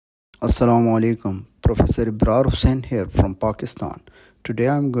Assalamu alaikum. Professor Ibrar Hussain here from Pakistan. Today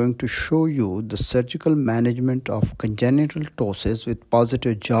I am going to show you the surgical management of congenital ptosis with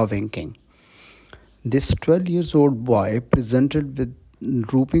positive jaw winking. This 12 years old boy presented with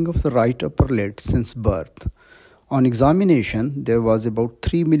drooping of the right upper lid since birth. On examination, there was about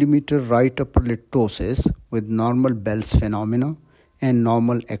 3 mm right upper lid ptosis with normal Bell's phenomena and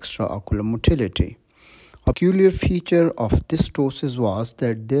normal extraocular motility. A peculiar feature of this ptosis was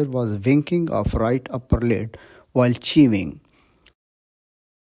that there was winking of right upper lid while chewing.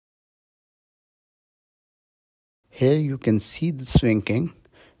 Here you can see this winking.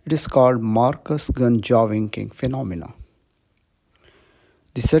 It is called Marcus Gunn Jaw Winking phenomena.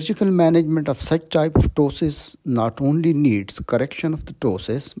 The surgical management of such type of ptosis not only needs correction of the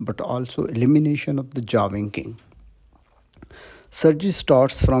ptosis but also elimination of the jaw winking. Surgery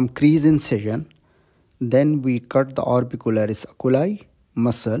starts from crease incision. Then we cut the orbicularis oculi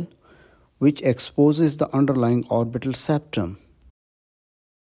muscle, which exposes the underlying orbital septum.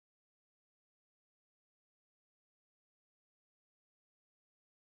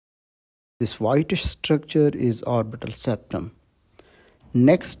 This whitish structure is orbital septum.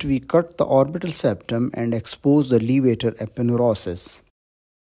 Next, we cut the orbital septum and expose the levator epineurosis.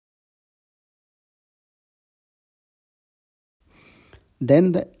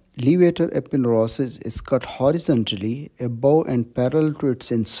 Then the levator epineurosis is cut horizontally above and parallel to its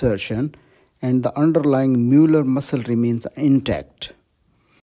insertion, and the underlying mular muscle remains intact.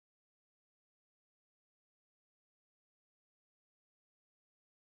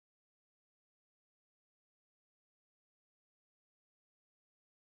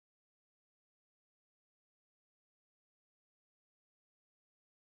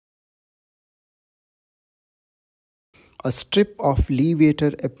 A strip of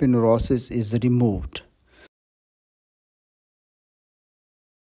levator epineurosis is removed.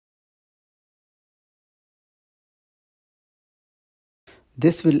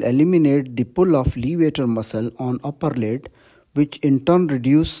 This will eliminate the pull of levator muscle on upper lid, which in turn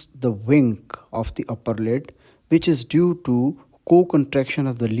reduces the wink of the upper lid, which is due to co-contraction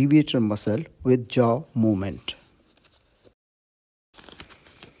of the levator muscle with jaw movement.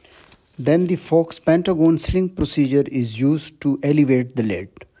 Then the Fox Pentagon sling procedure is used to elevate the lid.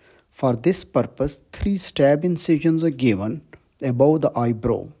 For this purpose, 3 stab incisions are given above the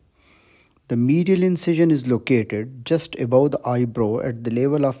eyebrow. The medial incision is located just above the eyebrow at the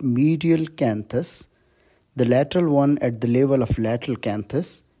level of medial canthus, the lateral one at the level of lateral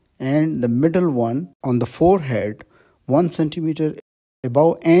canthus, and the middle one on the forehead 1 cm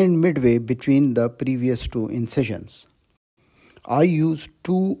above and midway between the previous 2 incisions. I use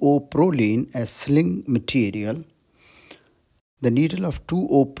 2-O-proline as sling material. The needle of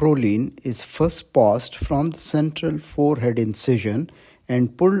 2-O-proline is first passed from the central forehead incision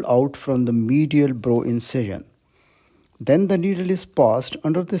and pulled out from the medial brow incision. Then the needle is passed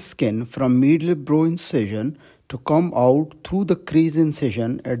under the skin from medial brow incision to come out through the crease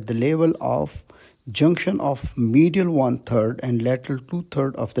incision at the level of junction of medial 1/3 and lateral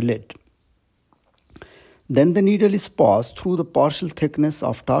 2/3 of the lid. Then the needle is passed through the partial thickness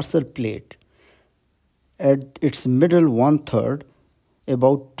of tarsal plate at its middle 1/3,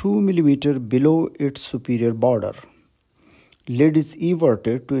 about 2 mm below its superior border. Lid is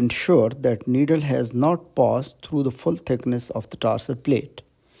everted to ensure that needle has not passed through the full thickness of the tarsal plate.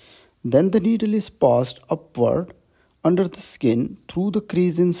 Then the needle is passed upward under the skin through the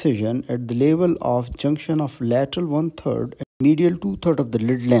crease incision at the level of junction of lateral 1/3 and medial 2/3 of the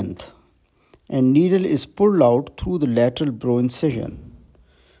lid length, and needle is pulled out through the lateral brow incision.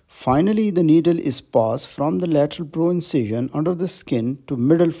 Finally, the needle is passed from the lateral brow incision under the skin to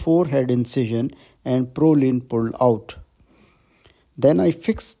middle forehead incision and proline pulled out. Then I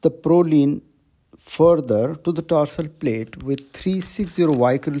fix the proline further to the tarsal plate with 360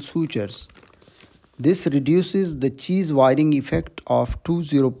 vicryl sutures. This reduces the cheese wiring effect of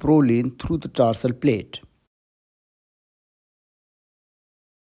 20 proline through the tarsal plate.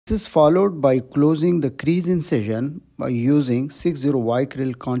 This is followed by closing the crease incision by using 60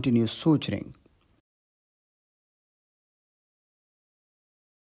 vicryl continuous suturing.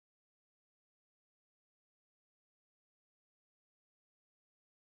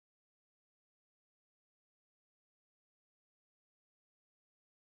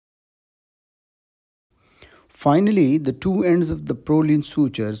 Finally, the 2 ends of the proline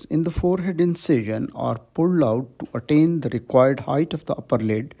sutures in the forehead incision are pulled out to attain the required height of the upper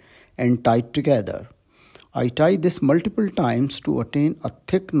lid and tied together. I tie this multiple times to attain a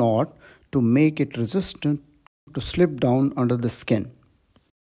thick knot to make it resistant to slip down under the skin.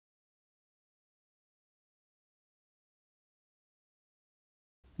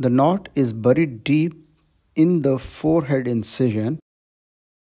 The knot is buried deep in the forehead incision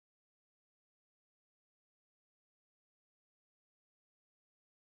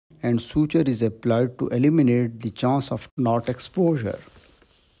and suture is applied to eliminate the chance of knot exposure.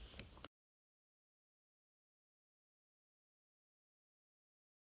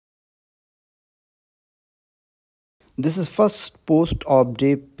 This is first post-op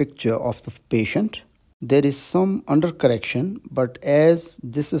day picture of the patient. There is some undercorrection, but as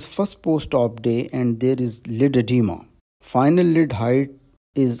this is first post-op day and there is lid edema, final lid height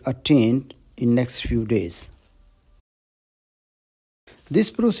is attained in next few days. This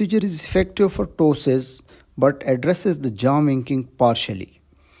procedure is effective for ptosis but addresses the jaw winking partially.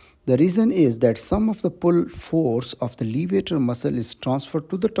 The reason is that some of the pull force of the levator muscle is transferred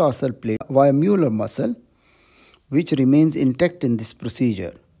to the tarsal plate via Mueller muscle, which remains intact in this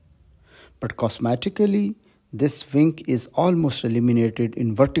procedure. But cosmetically, this wink is almost eliminated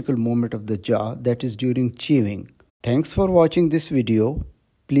in vertical movement of the jaw, that is during chewing. Thanks for watching this video.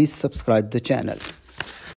 Please subscribe the channel.